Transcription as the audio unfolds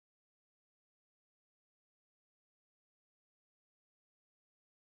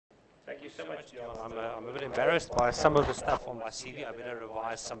Thank you so much, John. I'm a bit embarrassed by some of the stuff on my CV. I better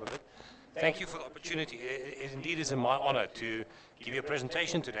revise some of it. Thank you for the opportunity. It indeed is my honor to give you a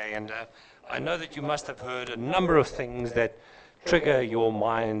presentation today. And I know that you must have heard a number of things that trigger your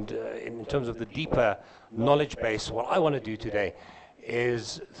mind in terms of the deeper knowledge base. What I want to do today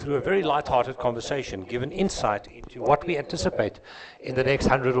is, through a very light-hearted conversation, give an insight into what we anticipate in the next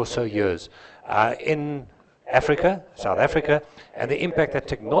 100 or so years in Africa, South Africa, and the impact that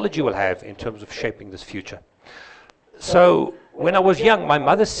technology will have in terms of shaping this future. So, when I was young, my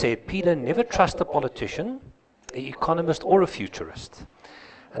mother said, "Peter, never trust a politician, an economist, or a futurist."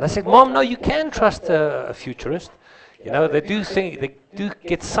 And I said, "Mom, no, you can trust a futurist. You know, they do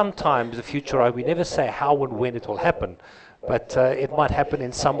get sometimes the future right. We never say how and when it will happen, but it might happen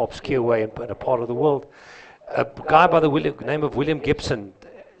in some obscure way in a part of the world." A guy by the name of William Gibson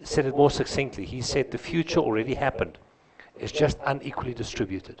said it more succinctly. He said, "The future already happened. It's just unequally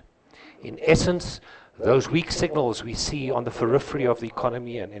distributed." In essence, those weak signals we see on the periphery of the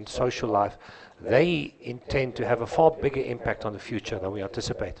economy and in social life, they intend to have a far bigger impact on the future than we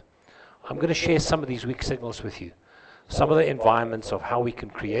anticipate. I'm going to share some of these weak signals with you. Some of the environments of how we can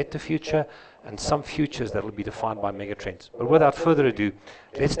create the future and some futures that will be defined by megatrends. But without further ado,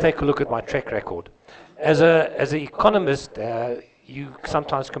 let's take a look at my track record. As an economist, you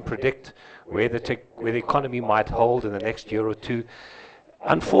sometimes can predict where the economy might hold in the next year or two.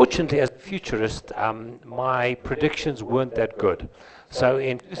 Unfortunately, as a futurist, my predictions weren't that good. So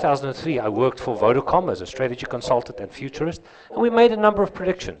in 2003, I worked for Vodacom as a strategy consultant and futurist, and we made a number of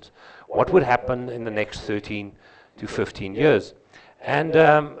predictions. What would happen in the next 13 to 15 years? And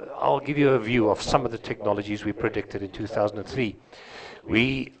I'll give you a view of some of the technologies we predicted in 2003.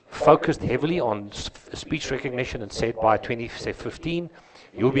 We focused heavily on speech recognition and said by 2015,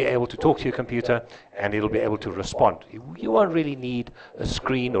 you'll be able to talk to your computer and it'll be able to respond. You won't really need a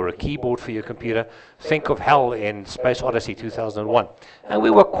screen or a keyboard for your computer. Think of HAL in Space Odyssey 2001. And we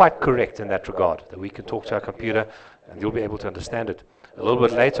were quite correct in that regard, that we can talk to our computer and you'll be able to understand it. A little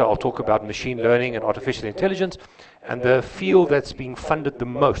bit later, I'll talk about machine learning and artificial intelligence, and the field that's being funded the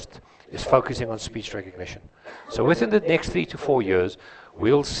most is focusing on speech recognition. So within the next 3 to 4 years,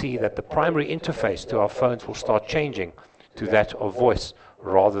 we'll see that the primary interface to our phones will start changing to that of voice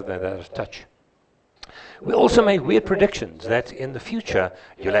rather than that of touch. We also made weird predictions that in the future,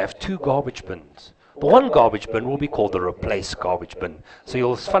 you'll have 2 garbage bins. The one garbage bin will be called the replace garbage bin. So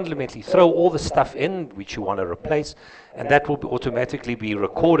you'll fundamentally throw all the stuff in which you want to replace, and that will automatically be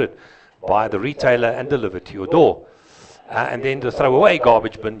recorded by the retailer and delivered to your door. And then the throwaway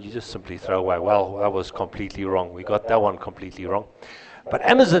garbage bin, you just simply throw away. Well, that was completely wrong. We got that one completely wrong. But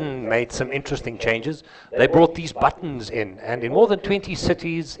Amazon made some interesting changes. They brought these buttons in, and in more than 20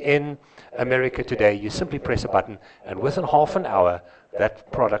 cities in America today, you simply press a button, and within half an hour,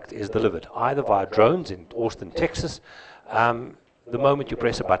 that product is delivered, either via drones in Austin, Texas. The moment you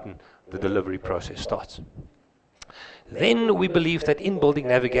press a button, the delivery process starts. Then we believe that in-building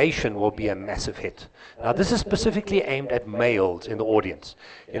navigation will be a massive hit. Now, this is specifically aimed at males in the audience.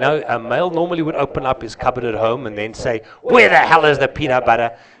 You know, a male normally would open up his cupboard at home and then say, "Where the hell is the peanut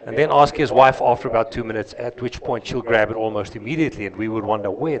butter?" And then ask his wife after about 2 minutes, at which point she'll grab it almost immediately, and we would wonder,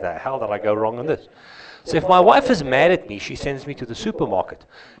 where the hell did I go wrong on this? So if my wife is mad at me, she sends me to the supermarket,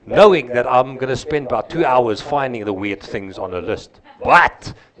 knowing that I'm going to spend about 2 hours finding the weird things on her list.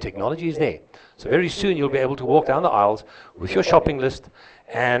 But technology is there. So very soon you'll be able to walk down the aisles with your shopping list,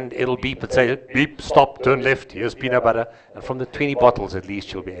 and it'll beep and say, "Beep, stop, turn left, here's peanut butter." And from the 20 bottles at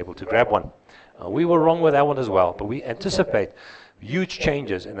least, you'll be able to grab one. We were wrong with that one as well, but we anticipate huge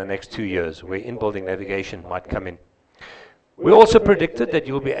changes in the next 2 years where in-building navigation might come in. We also predicted that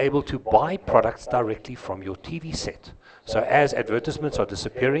you'll be able to buy products directly from your TV set. So as advertisements are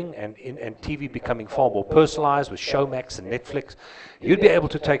disappearing and TV becoming far more personalized with Showmax and Netflix, you'd be able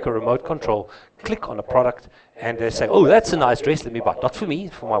to take a remote control, click on a product, and they say, "Oh, that's a nice dress, let me buy it." Not for me,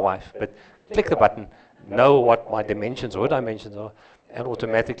 for my wife, but click the button, know what my dimensions or dimensions are, and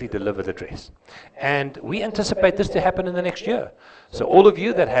automatically deliver the dress. And we anticipate this to happen in the next year. So all of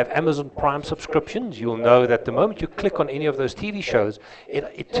you that have Amazon Prime subscriptions, you'll know that the moment you click on any of those TV shows,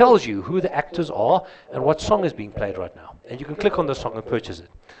 it tells you who the actors are and what song is being played right now. And you can click on the song and purchase it.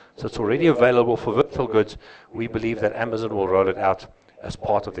 So it's already available for virtual goods. We believe that Amazon will roll it out as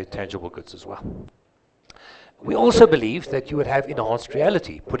part of their tangible goods as well. We also believe that you would have enhanced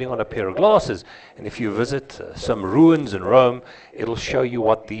reality, putting on a pair of glasses. And if you visit some ruins in Rome, it'll show you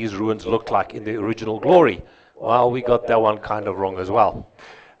what these ruins looked like in their original glory. Well, we got that one kind of wrong as well.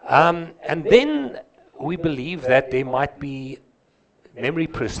 And then we believe that there might be memory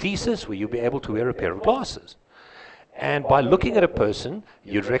prosthesis where you'll be able to wear a pair of glasses. And by looking at a person,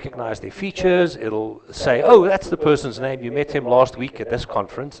 you'd recognize their features. It'll say, oh, that's the person's name. You met him last week at this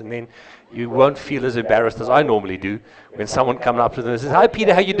conference. And then you won't feel as embarrassed as I normally do when someone comes up to them and says, hi,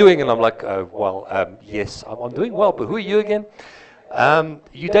 Peter, how you doing? And I'm like, yes, I'm doing well, but who are you again?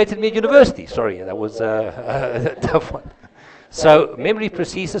 You dated me at university. Sorry, that was a tough one. So memory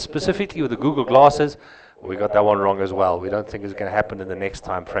prosthesis, specifically with the Google glasses, we got that one wrong as well. We don't think it's going to happen in the next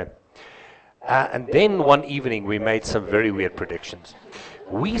time frame. And then one evening, we made some very weird predictions.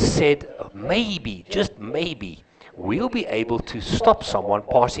 We said, maybe, just maybe, we'll be able to stop someone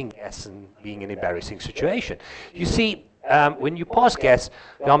passing gas and being in an embarrassing situation. You see, when you pass gas,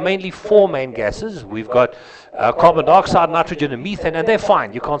 there are mainly four main gases. We've got carbon dioxide, nitrogen, and methane, and they're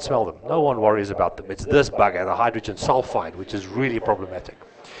fine. You can't smell them. No one worries about them. It's this bugger, the hydrogen sulfide, which is really problematic.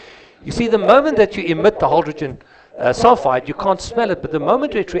 You see, the moment that you emit the hydrogen sulfide, you can't smell it, but the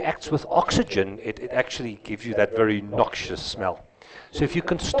moment it reacts with oxygen, it actually gives you that very noxious smell. So if you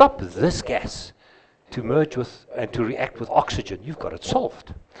can stop this gas to merge with and to react with oxygen, you've got it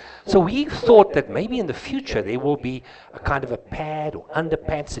solved. So we thought that maybe in the future there will be a kind of a pad or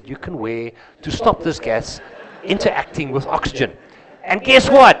underpants that you can wear to stop this gas interacting with oxygen. And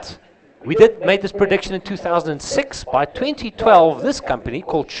guess what? We made this prediction in 2006. By 2012, this company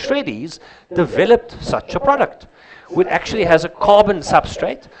called Shreddies developed such a product, which actually has a carbon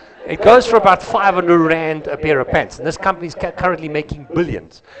substrate. It goes for about 500 Rand a pair of pants, and this company is currently making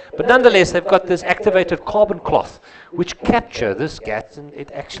billions. But nonetheless, they've got this activated carbon cloth, which capture this gas, and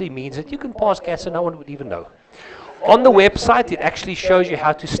it actually means that you can pass gas and no one would even know. On the website, it actually shows you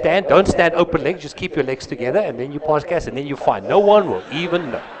how to stand. Don't stand open legs, just keep your legs together, and then you pass gas, and then you're fine. No one will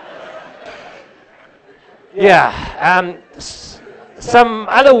even know. Yeah, some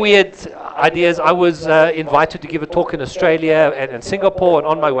other weird ideas. I was invited to give a talk in Australia and Singapore, and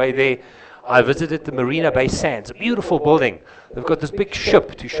on my way there, I visited the Marina Bay Sands, a beautiful building. They've got this big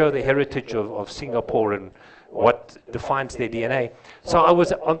ship to show the heritage of Singapore and what defines their DNA. So I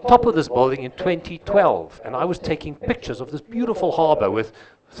was on top of this building in 2012, and I was taking pictures of this beautiful harbor with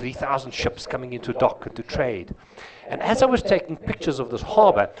 3,000 ships coming into dock and to trade. And as I was taking pictures of this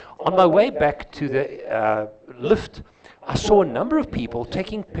harbor, on my way back to the lift, I saw a number of people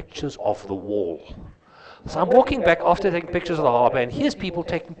taking pictures of the wall. So I'm walking back after taking pictures of the harbor, and here's people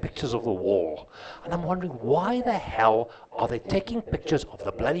taking pictures of the wall. And I'm wondering, why the hell are they taking pictures of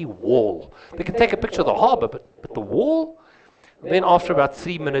the bloody wall? They can take a picture of the harbor, but the wall? Then after about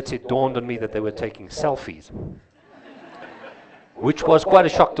 3 minutes, it dawned on me that they were taking selfies, which was quite a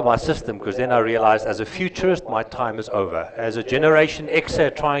shock to my system, because then I realized, as a futurist, my time is over. As a Generation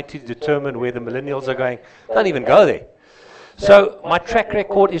Xer trying to determine where the millennials are going, don't even go there. So my track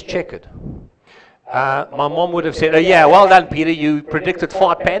record is checkered. My mom would have said, oh, yeah, well done, Peter, you predicted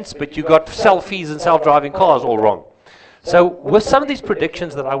fart pants, but you got selfies and self-driving cars all wrong. So with some of these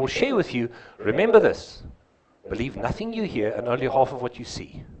predictions that I will share with you, remember this: believe nothing you hear and only half of what you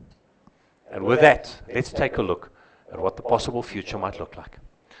see. And with that, let's take a look at what the possible future might look like.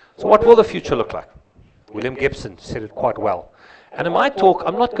 So what will the future look like? William Gibson said it quite well. And in my talk,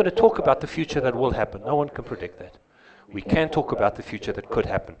 I'm not going to talk about the future that will happen. No one can predict that. We can talk about the future that could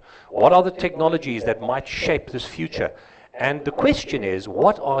happen. What are the technologies that might shape this future? And the question is,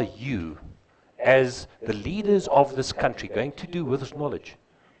 what are you, as the leaders of this country, going to do with this knowledge?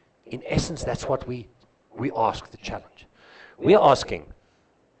 In essence, that's what we ask the challenge. We are asking,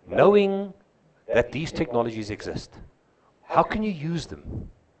 knowing that these technologies exist, how can you use them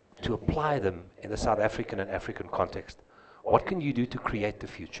to apply them in the South African and African context? What can you do to create the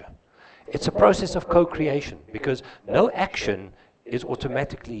future? It's a process of co-creation, because no action is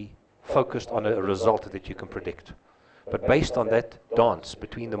automatically focused on a result that you can predict. But based on that dance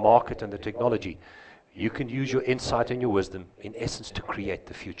between the market and the technology, you can use your insight and your wisdom, in essence, to create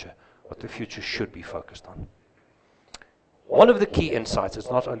the future, what the future should be focused on. One of the key insights is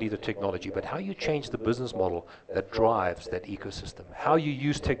not only the technology, but how you change the business model that drives that ecosystem, how you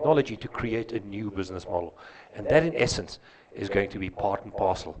use technology to create a new business model. And that, in essence, is going to be part and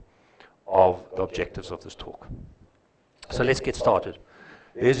parcel of the objectives of this talk. So let's get started.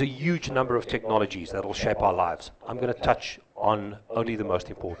 There's a huge number of technologies that will shape our lives. I'm going to touch on only the most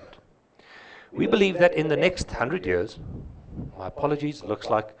important. We believe that in the next 100 years, my apologies, looks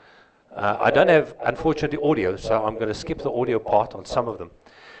like I don't have, unfortunately, audio, so I'm going to skip the audio part on some of them.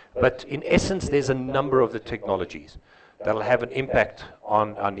 But in essence, there's a number of the technologies that will have an impact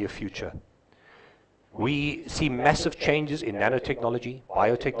on our near future. We see massive changes in nanotechnology,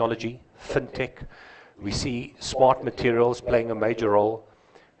 biotechnology, fintech. We see smart materials playing a major role.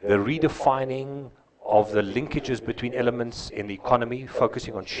 The redefining of the linkages between elements in the economy,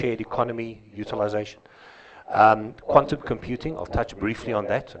 focusing on shared economy utilization. Quantum computing, I'll touch briefly on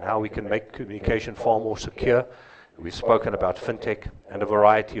that and how we can make communication far more secure. We've spoken about fintech and a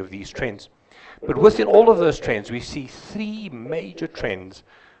variety of these trends. But within all of those trends, we see three major trends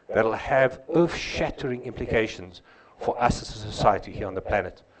that will have earth-shattering implications for us as a society here on the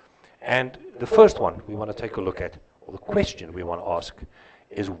planet. And the first one we want to take a look at, or the question we want to ask,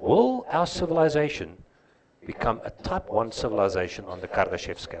 is will our civilization become a type 1 civilization on the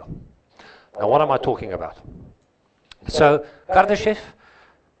Kardashev scale? Now, what am I talking about? So, Kardashev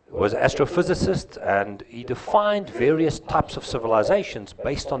was an astrophysicist, and he defined various types of civilizations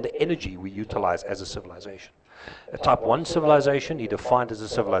based on the energy we utilize as a civilization. A type 1 civilization he defined as a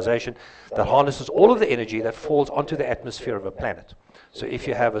civilization that harnesses all of the energy that falls onto the atmosphere of a planet. So if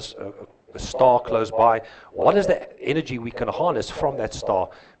you have a star close by, what is the energy we can harness from that star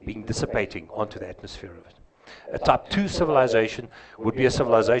being dissipating onto the atmosphere of it? A type 2 civilization would be a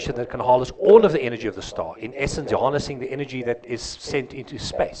civilization that can harness all of the energy of the star. In essence, you're harnessing the energy that is sent into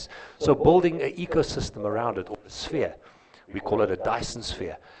space. So building an ecosystem around it, or a sphere. We call it a Dyson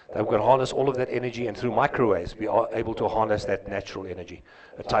sphere. That we can harness all of that energy, and through microwaves, we are able to harness that natural energy.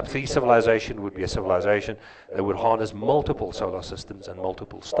 A type 3 civilization would be a civilization that would harness multiple solar systems and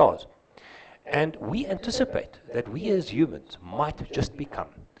multiple stars. And we anticipate that we as humans might just become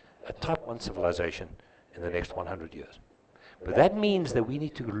a type 1 civilization in the next 100 years. But that means that we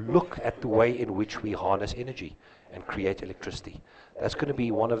need to look at the way in which we harness energy and create electricity. That's going to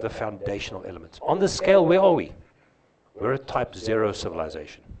be one of the foundational elements. On the scale, where are we? We're a type 0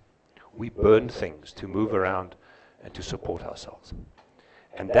 civilization. We burn things to move around and to support ourselves.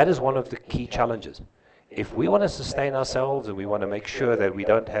 And that is one of the key challenges. If we want to sustain ourselves and we want to make sure that we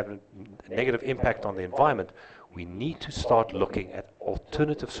don't have a negative impact on the environment, we need to start looking at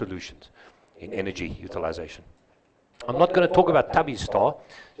alternative solutions in energy utilization. I'm not going to talk about Tubby's star,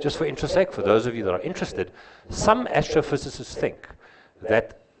 just for interest's sake, for those of you that are interested. Some astrophysicists think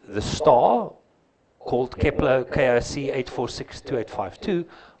that the star, called Kepler KRC 8462852,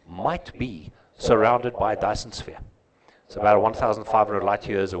 might be surrounded by a Dyson sphere. It's about 1,500 light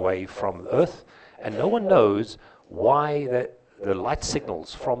years away from Earth, and no one knows why the light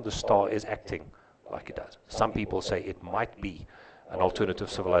signals from the star is acting like it does. Some people say it might be an alternative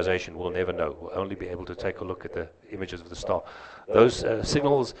civilization. We'll never know. We'll only be able to take a look at the images of the star. Those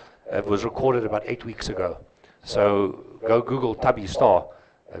signals was recorded about 8 weeks ago. So go Google Tubby star.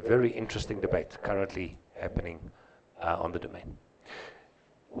 A very interesting debate currently happening on the domain.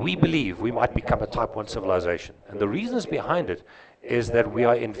 We believe we might become a type 1 civilization. And the reasons behind it is that we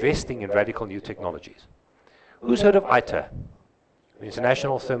are investing in radical new technologies. Who's heard of ITER? The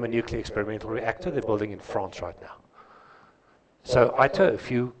International Thermonuclear Experimental Reactor they're building in France right now. So ITER, a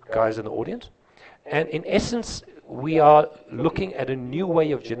few guys in the audience. And in essence, we are looking at a new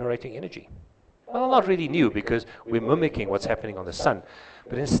way of generating energy. Well, not really new, because we're mimicking what's happening on the sun.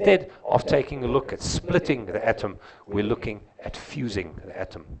 But instead of taking a look at splitting the atom, we're looking at fusing the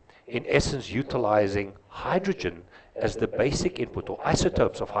atom. In essence, utilizing hydrogen as the basic input, or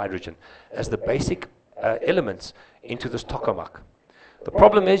isotopes of hydrogen as the basic elements into this tokamak. The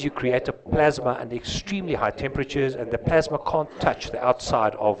problem is you create a plasma under extremely high temperatures, and the plasma can't touch the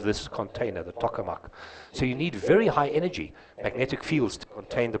outside of this container, the tokamak. So you need very high energy magnetic fields to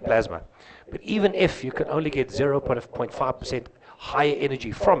contain the plasma. But even if you can only get 0.5% higher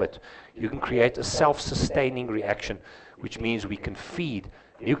energy from it, you can create a self-sustaining reaction, which means we can feed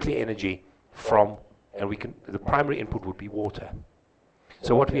nuclear energy from, and the primary input would be water.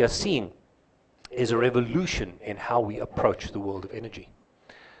 So what we are seeing is a revolution in how we approach the world of energy.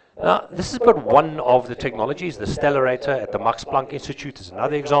 Now, this is but one of the technologies. The Stellarator at the Max Planck Institute is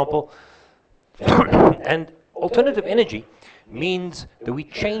another example. And alternative energy means that we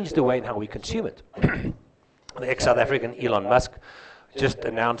change the way in how we consume it. The ex-South African Elon Musk just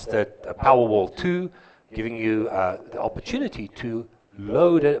announced that Powerwall 2, giving you the opportunity to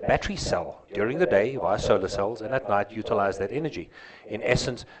load a battery cell during the day via solar cells, and at night utilize that energy. In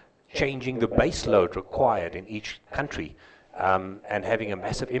essence, changing the base load required in each country and having a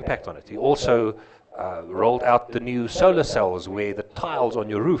massive impact on it. He also rolled out the new solar cells where the tiles on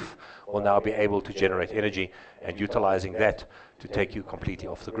your roof will now be able to generate energy, and utilizing that to take you completely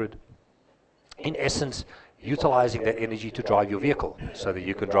off the grid. In essence, utilizing that energy to drive your vehicle so that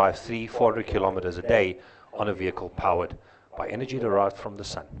you can drive 300-400 kilometers a day on a vehicle powered by energy derived from the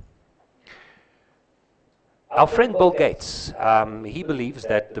sun. Our friend Bill Gates, he believes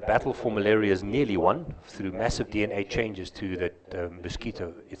that the battle for malaria is nearly won through massive DNA changes to the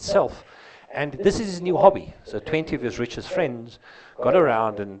mosquito itself. And this is his new hobby. So 20 of his richest friends got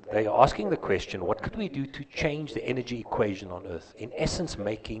around and they are asking the question, what could we do to change the energy equation on Earth? In essence,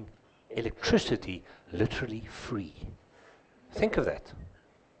 making electricity literally free. Think of that.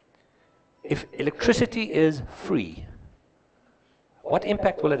 If electricity is free, what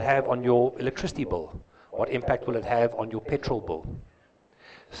impact will it have on your electricity bill? What impact will it have on your petrol bill?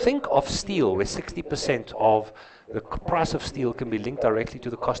 Think of steel, where 60% of the price of steel can be linked directly to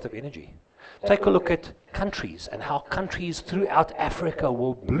the cost of energy. Take a look at countries and how countries throughout Africa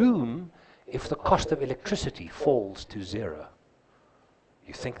will bloom if the cost of electricity falls to zero.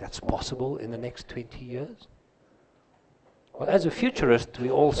 You think that's possible in the next 20 years? Well, as a futurist, we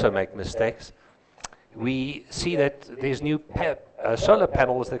also make mistakes. We see that there's new solar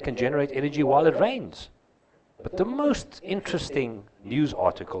panels that can generate energy while it rains. But the most interesting news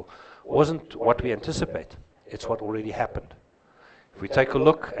article wasn't what we anticipate. It's what already happened. If we take a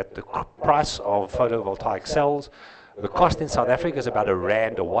look at the price of photovoltaic cells, the cost in South Africa is about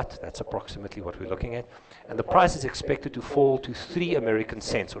R1 a watt. That's approximately what we're looking at. And the price is expected to fall to 3 American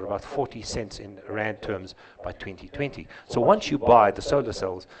cents, or about 40 cents in rand terms, by 2020. So once you buy the solar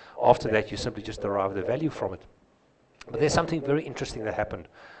cells, after that you simply just derive the value from it. But there's something very interesting that happened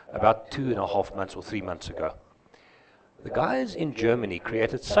about 2.5 months or 3 months ago. The guys in Germany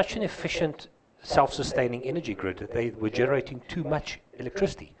created such an efficient self-sustaining energy grid that they were generating too much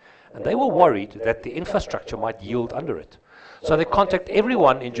electricity. And they were worried that the infrastructure might yield under it. So they contacted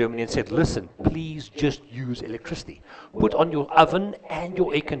everyone in Germany and said, listen, please just use electricity. Put on your oven and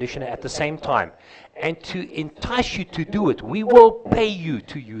your air conditioner at the same time. And to entice you to do it, we will pay you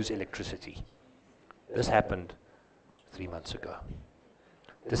to use electricity. This happened 3 months ago.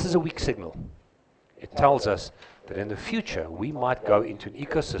 This is a weak signal. It tells us that in the future, we might go into an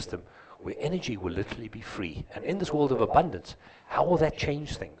ecosystem where energy will literally be free. And in this world of abundance, how will that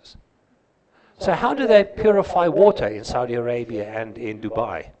change things? So how do they purify water in Saudi Arabia and in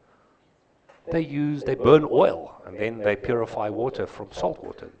Dubai? They burn oil, and then they purify water from salt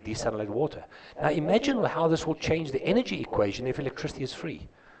water, desalinated water. Now imagine how this will change the energy equation if electricity is free.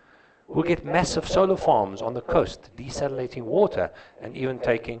 We'll get massive solar farms on the coast, desalinating water, and even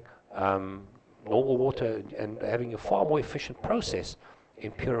taking normal water and having a far more efficient process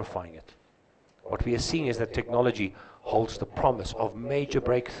in purifying it. What we are seeing is that technology holds the promise of major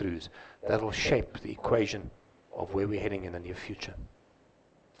breakthroughs that will shape the equation of where we're heading in the near future.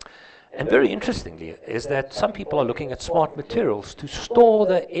 And very interestingly is that some people are looking at smart materials to store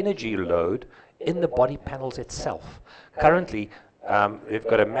the energy load in the body panels itself. Currently, they've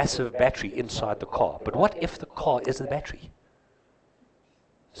got a massive battery inside the car. But what if the car is the battery?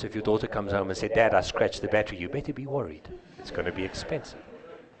 So if your daughter comes home and says, Dad, I scratched the battery, you better be worried. It's going to be expensive.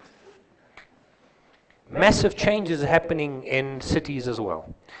 Massive changes are happening in cities as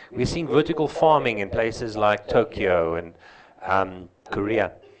well. We're seeing vertical farming in places like Tokyo and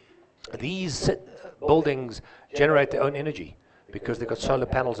Korea. These buildings generate their own energy because they've got solar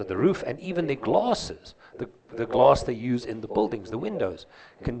panels at the roof, and even their glasses, the glass they use in the buildings, the windows,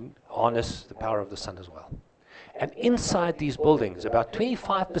 can harness the power of the sun as well. And inside these buildings, about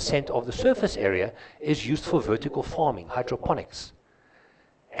 25% of the surface area is used for vertical farming, hydroponics.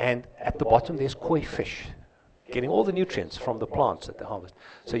 And at the bottom, there's koi fish, getting all the nutrients from the plants that they harvest.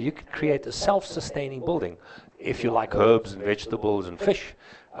 So you could create a self-sustaining building. If you like herbs and vegetables and fish,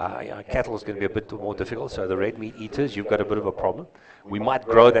 cattle is going to be a bit more difficult. So the red meat eaters, you've got a bit of a problem. We might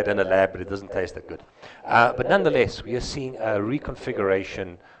grow that in a lab, but it doesn't taste that good. But nonetheless, we are seeing a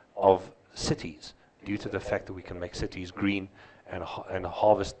reconfiguration of cities due to the fact that we can make cities green and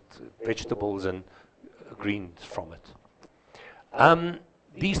harvest vegetables and greens from it.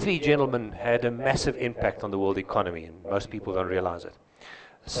 These three gentlemen had a massive impact on the world economy, and most people don't realize it.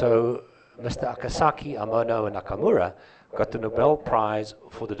 So Mr. Akasaki, Amano, and Nakamura got the Nobel Prize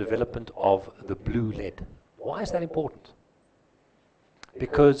for the development of the blue lead. Why is that important?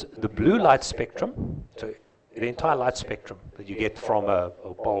 Because the blue light spectrum, so the entire light spectrum that you get from a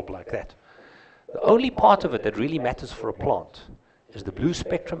bulb like that, the only part of it that really matters for a plant is the blue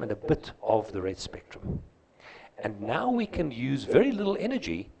spectrum and a bit of the red spectrum. And now we can use very little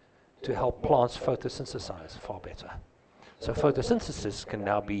energy to help plants photosynthesize far better. So photosynthesis can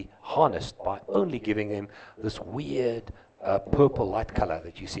now be harnessed by only giving them this weird purple light color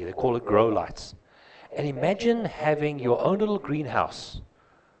that you see. They call it grow lights. And imagine having your own little greenhouse.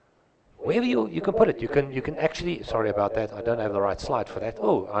 Wherever you can put it, you can actually, sorry about that, I don't have the right slide for that.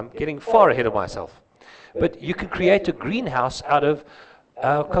 Oh, I'm getting far ahead of myself. But you can create a greenhouse out of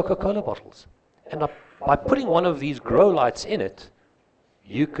Coca-Cola bottles. And by putting one of these grow lights in it,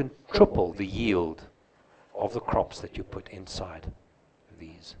 you can triple the yield of the crops that you put inside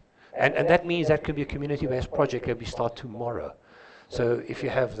these. And that means that could be a community-based project that we start tomorrow. So if you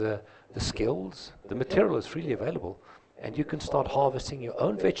have the skills, the material is freely available, and you can start harvesting your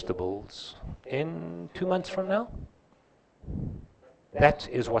own vegetables in 2 months from now. That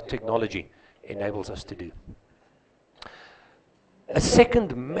is what technology enables us to do. A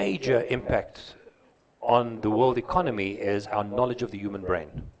second major impact on the world economy is our knowledge of the human brain.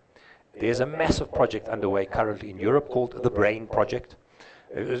 There's a massive project underway currently in Europe called the Brain Project.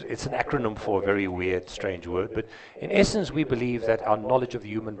 It's an acronym for a very weird, strange word, but in essence we believe that our knowledge of the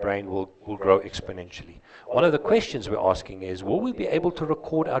human brain will grow exponentially. One of the questions we're asking is, will we be able to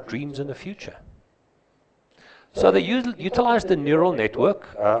record our dreams in the future? So they utilized the neural network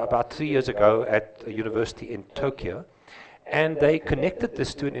about 3 years ago at a university in Tokyo, and they connected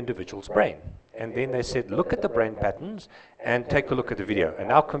this to an individual's brain. And then they said, look at the brain patterns and take a look at the video. And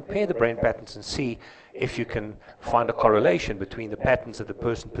now compare the brain patterns and see if you can find a correlation between the patterns that the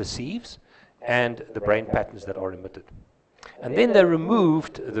person perceives and the brain patterns that are emitted. And then they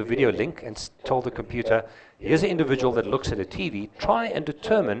removed the video link and told the computer, here's an individual that looks at a TV, try and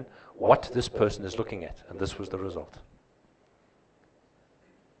determine what this person is looking at. And this was the result.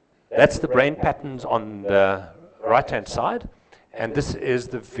 That's the brain patterns on the right-hand side. And this is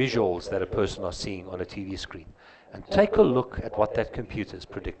the visuals that a person is seeing on a TV screen. And take a look at what that computer is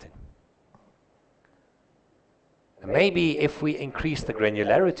predicting. And maybe if we increase the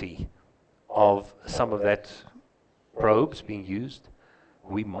granularity of some of that probes being used,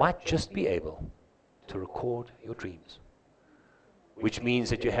 we might just be able to record your dreams. Which means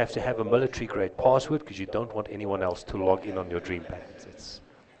that you have to have a military-grade password because you don't want anyone else to log in on your dream patterns.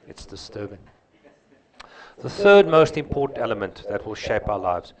 It's disturbing. The third most important element that will shape our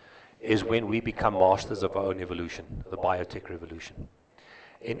lives is when we become masters of our own evolution, the biotech revolution.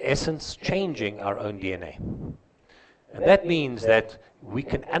 In essence, changing our own DNA. And that means that we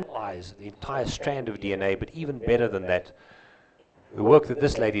can analyze the entire strand of DNA, but even better than that, the work that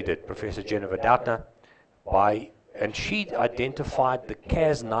this lady did, Professor Jennifer Doudna, and she identified the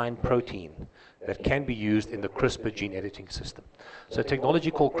Cas9 protein that can be used in the CRISPR gene editing system. So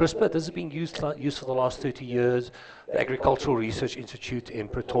technology called CRISPR, this has been used for the last 30 years. The Agricultural Research Institute in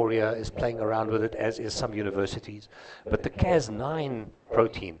Pretoria is playing around with it, as is some universities. But the Cas9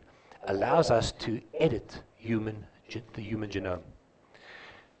 protein allows us to edit the human genome.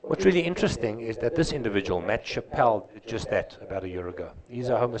 What's really interesting is that this individual, Matt Chappell, did just that about a year ago. He's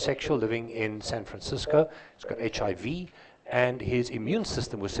a homosexual living in San Francisco. He's got HIV. And his immune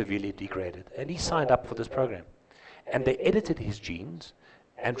system was severely degraded. And he signed up for this program. And they edited his genes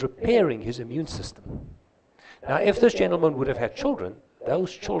and repairing his immune system. Now, if this gentleman would have had children,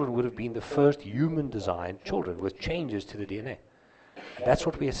 those children would have been the first human-designed children with changes to the DNA. And that's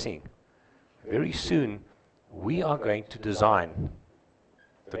what we are seeing. Very soon, we are going to design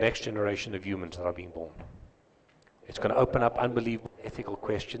the next generation of humans that are being born. It's going to open up unbelievable ethical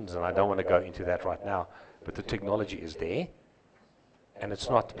questions, and I don't want to go into that right now. But the technology is there, and it's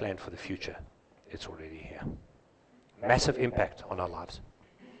not planned for the future. It's already here. Massive impact on our lives.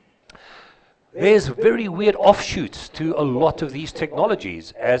 There's very weird offshoots to a lot of these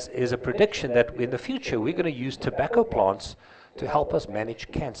technologies, as is a prediction that in the future we're going to use tobacco plants to help us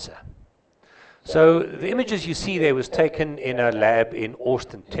manage cancer. So the images you see there was taken in a lab in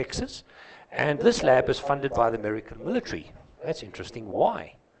Austin, Texas, and this lab is funded by the American military. That's interesting.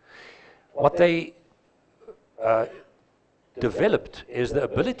 Why? What they developed is the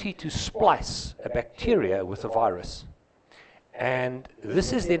ability to splice a bacteria with a virus. And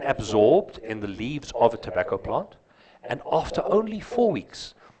this is then absorbed in the leaves of a tobacco plant. And after only 4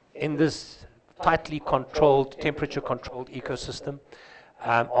 weeks in this tightly controlled, temperature-controlled ecosystem,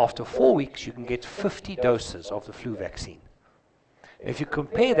 after 4 weeks you can get 50 doses of the flu vaccine. If you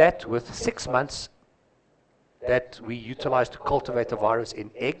compare that with 6 months that we utilize to cultivate the virus in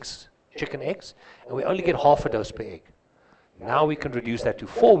eggs, chicken eggs, and we only get half a dose per egg. Now we can reduce that to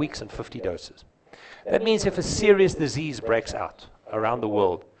 4 weeks and 50 doses. That means if a serious disease breaks out around the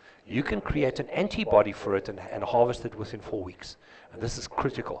world, you can create an antibody for it and harvest it within 4 weeks. And this is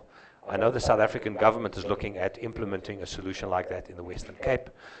critical. I know the South African government is looking at implementing a solution like that in the Western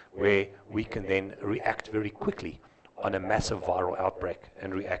Cape, where we can then react very quickly on a massive viral outbreak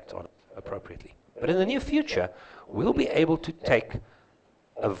and react on it appropriately. But in the near future, we'll be able to take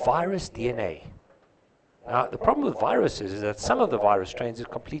a virus DNA. Now, the problem with viruses is that some of the virus strains are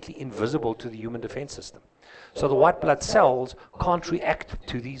completely invisible to the human defense system. So the white blood cells can't react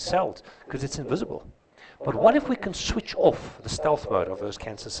to these cells because it's invisible. But what if we can switch off the stealth mode of those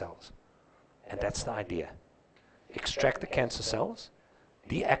cancer cells? And that's the idea. Extract the cancer cells,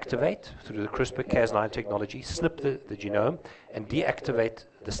 deactivate through the CRISPR-Cas9 technology, snip the genome, and deactivate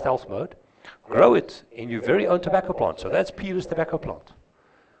the stealth mode. Grow it in your very own tobacco plant. So that's Peter's tobacco plant.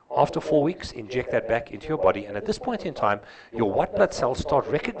 After 4 weeks, inject that back into your body, and at this point in time, your white blood cells start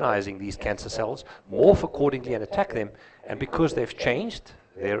recognizing these cancer cells, morph accordingly and attack them, and because they've changed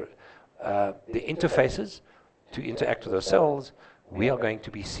their interfaces to interact with those cells, we are going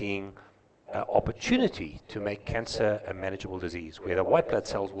to be seeing opportunity to make cancer a manageable disease, where the white blood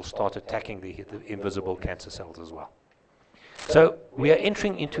cells will start attacking the invisible cancer cells as well. So we are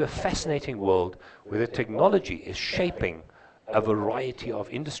entering into a fascinating world where the technology is shaping a variety of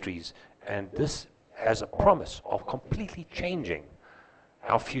industries, and this has a promise of completely changing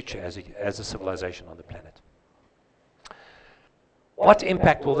our future as a civilization on the planet. What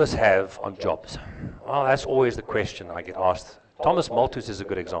impact will this have on jobs? Well, that's always the question I get asked. Thomas Malthus is a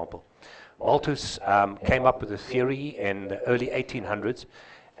good example. Malthus came up with a theory in the early 1800s,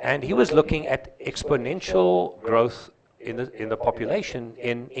 and he was looking at exponential growth in the population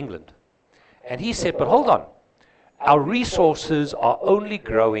in England. And he said, but hold on, our resources are only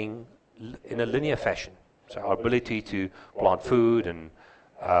growing in a linear fashion. So our ability to plant food and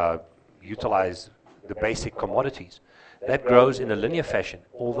utilize the basic commodities, that grows in a linear fashion,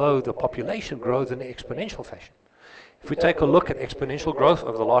 although the population grows in an exponential fashion. If we take a look at exponential growth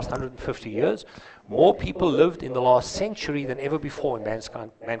over the last 150 years, more people lived in the last century than ever before in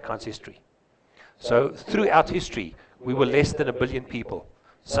mankind's history. So throughout history, we were less than 1 billion people.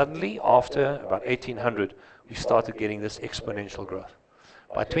 Suddenly, after about 1800, we started getting this exponential growth.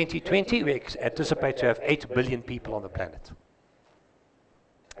 By 2020, we anticipate to have 8 billion people on the planet.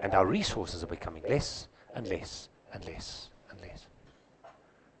 And our resources are becoming less and less and less and less.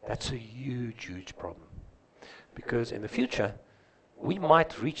 That's a huge, huge problem. Because in the future, we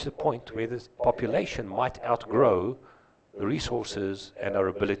might reach the point where the population might outgrow the resources and our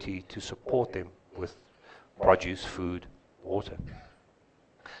ability to support them with produce, food, water.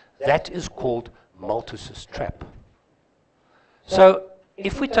 That is called Malthus's trap. So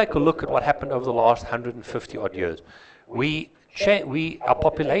if we take a look at what happened over the last 150 odd years, our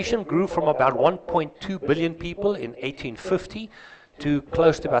population grew from about 1.2 billion people in 1850 to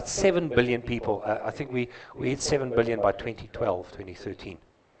close to about 7 billion people. I think we hit 7 billion by 2012, 2013.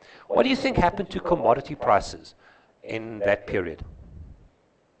 What do you think happened to commodity prices in that period?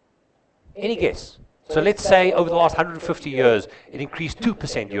 Any guess? So let's say over the last 150 years, it increased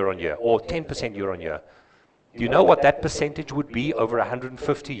 2% year on year, or 10% year on year. Do you know what that percentage would be over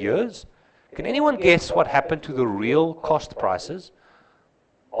 150 years? Can anyone guess what happened to the real cost prices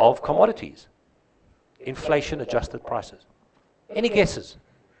of commodities? Inflation-adjusted prices. Any guesses?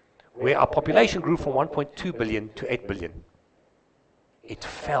 Where our population grew from 1.2 billion to 8 billion. It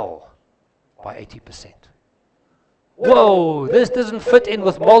fell by 80%. Whoa, this doesn't fit in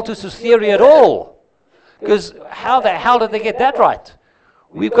with Malthus's theory at all. Because how the hell did they get that right?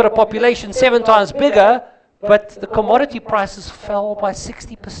 We've got a population 7 times bigger, but the commodity prices fell by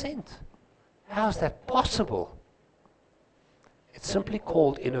 60%. How is that possible? It's simply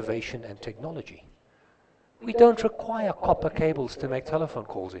called innovation and technology. We don't require copper cables to make telephone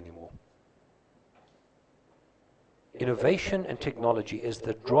calls anymore. Innovation and technology is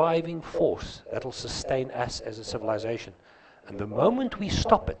the driving force that will sustain us as a civilization. And the moment we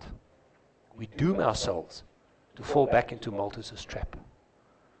stop it, we doom ourselves to fall back into Malthus's trap.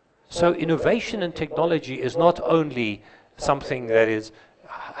 So innovation and technology is not only something that is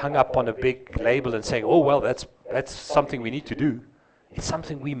hung up on a big label and saying, oh, well, that's something we need to do. It's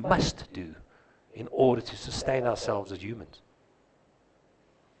something we must do in order to sustain ourselves as humans.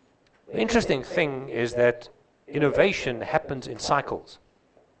 The interesting thing is that innovation happens in cycles.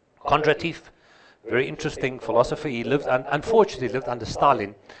 Kondratiev, very interesting philosopher, he unfortunately lived under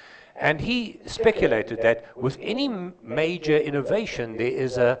Stalin, and he speculated that with any major innovation, there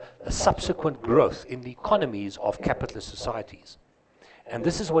is a subsequent growth in the economies of capitalist societies. And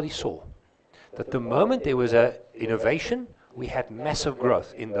this is what he saw, that the moment there was an innovation, we had massive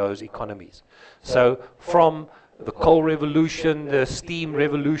growth in those economies. So from the coal revolution, the steam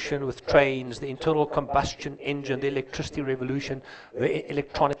revolution with trains, the internal combustion engine, the electricity revolution, the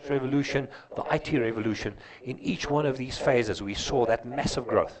electronics revolution, the IT revolution, in each one of these phases we saw that massive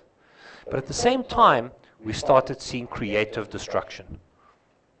growth. But at the same time, we started seeing creative destruction.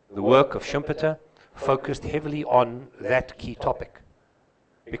 The work of Schumpeter focused heavily on that key topic.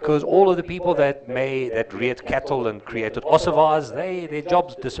 Because all of the people that reared cattle and created ossevars, their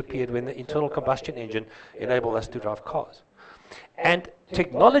jobs disappeared when the internal combustion engine enabled us to drive cars. And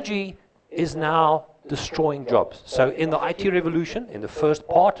technology is now destroying jobs. So in the IT revolution, in the first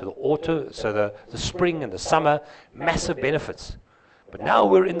part, the autumn, so the spring and the summer, massive benefits. But now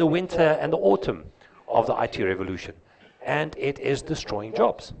we're in the winter and the autumn of the IT revolution, and it is destroying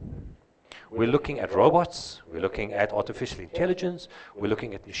jobs. We're looking at robots, we're looking at artificial intelligence, we're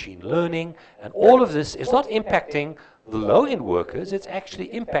looking at machine learning, and all of this is not impacting the low-end workers, it's actually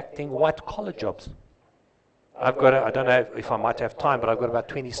impacting white-collar jobs. I don't know if I might have time, but I've got about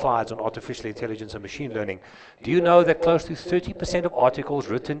 20 slides on artificial intelligence and machine learning. Do you know that close to 30% of articles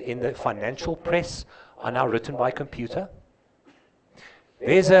written in the financial press are now written by computer?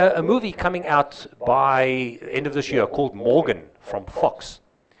 There's a movie coming out by end of this year called Morgan from Fox.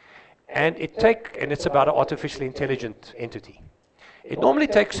 And it's about an artificially intelligent entity. It normally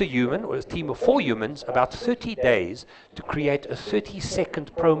takes a human, or a team of 4 humans, about 30 days to create a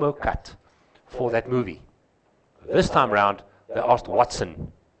 30-second promo cut for that movie. This time around, they asked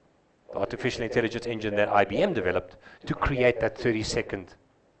Watson, the artificial intelligence engine that IBM developed, to create that 30-second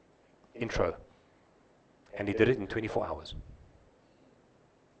intro. And he did it in 24 hours.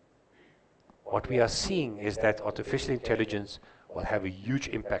 What we are seeing is that artificial intelligence will have a huge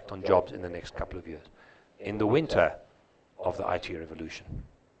impact on jobs in the next couple of years, in the winter of the IT revolution.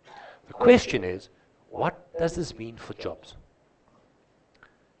 The question is, what does this mean for jobs?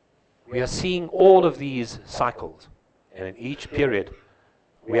 We are seeing all of these cycles, and in each period,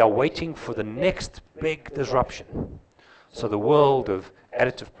 we are waiting for the next big disruption. So the world of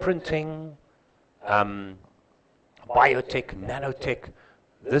additive printing, biotech, nanotech,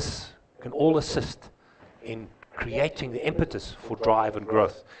 this can all assist in creating the impetus for drive and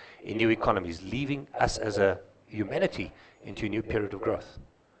growth in new economies, leaving us as a humanity into a new period of growth.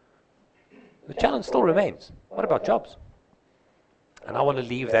 The challenge still remains. What about jobs? And I want to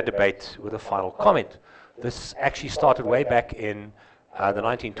leave that debate with a final comment. This actually started way back in the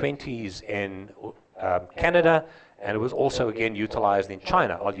 1920s in Canada, and it was also again utilized in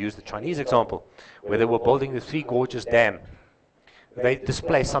China. I'll use the Chinese example, where they were building the Three Gorges Dam. They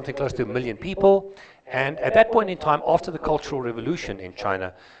displaced something close to 1 million people, and at that point in time, after the Cultural Revolution in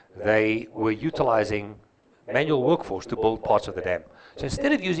China, they were utilizing manual workforce to build parts of the dam. So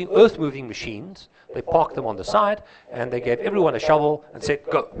instead of using earth-moving machines, they parked them on the side, and they gave everyone a shovel and said,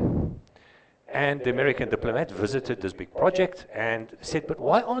 go. And the American diplomat visited this big project and said, but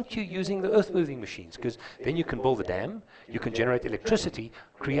why aren't you using the earth-moving machines? Because then you can build the dam, you can generate electricity,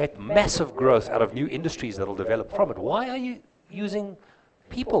 create massive growth out of new industries that will develop from it. Why are you using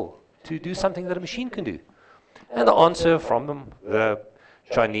people to do something that a machine can do? And the answer from them, the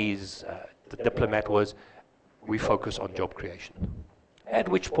Chinese the diplomat, was, we focus on job creation. At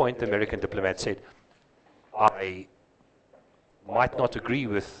which point the American diplomat said, I might not agree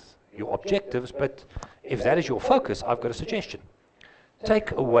with your objectives, but if that is your focus, I've got a suggestion.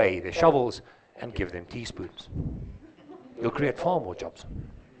 Take away their shovels and give them teaspoons. You'll create far more jobs.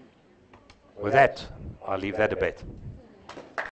 With that, I'll leave that debate.